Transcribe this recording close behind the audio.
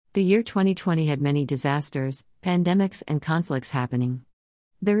The year 2020 had many disasters, pandemics, and conflicts happening.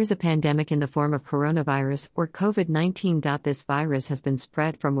 There is a pandemic in the form of coronavirus or COVID-19. This virus has been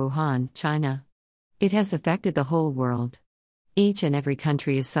spread from Wuhan, China. It has affected the whole world. Each and every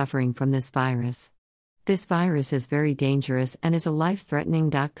country is suffering from this virus. This virus is very dangerous and is a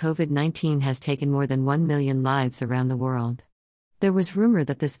life-threatening. COVID-19 has taken more than 1 million lives around the world. There was rumor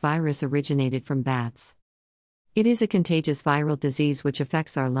that this virus originated from bats. It is a contagious viral disease which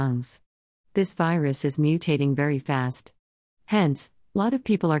affects our lungs. This virus is mutating very fast. Hence, a lot of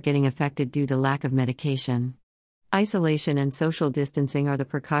people are getting affected due to lack of medication. Isolation and social distancing are the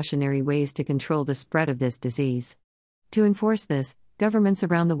precautionary ways to control the spread of this disease. To enforce this, governments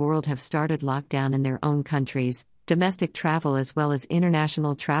around the world have started lockdown in their own countries. Domestic travel as well as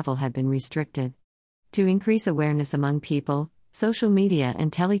international travel have been restricted. To increase awareness among people, social media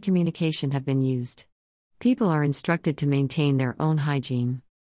and telecommunication have been used. People are instructed to maintain their own hygiene.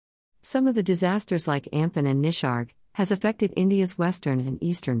 Some of the disasters like Amphan and Nisarg has affected India's western and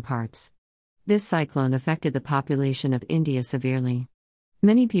eastern parts. This cyclone affected the population of India severely.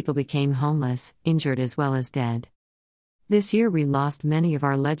 Many people became homeless, injured as well as dead. This year we lost many of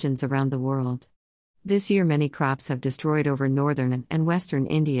our legends around the world. This year many crops have destroyed over northern and western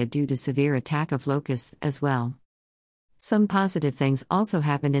India due to severe attack of locusts as well. Some positive things also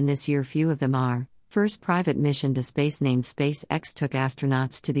happened in this year. Few of them are: first private mission to space named SpaceX took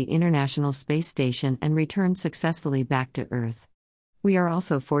astronauts to the International Space Station and returned successfully back to Earth. We are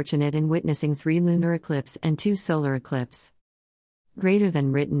also fortunate in witnessing 3 lunar eclipses and 2 solar eclipses. Greater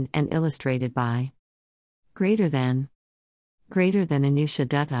than written and illustrated by Greater than Anusha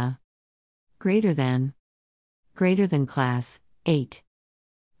Dutta. Greater than Class 8.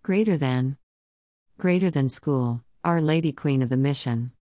 Greater than School, Our Lady Queen of the Mission.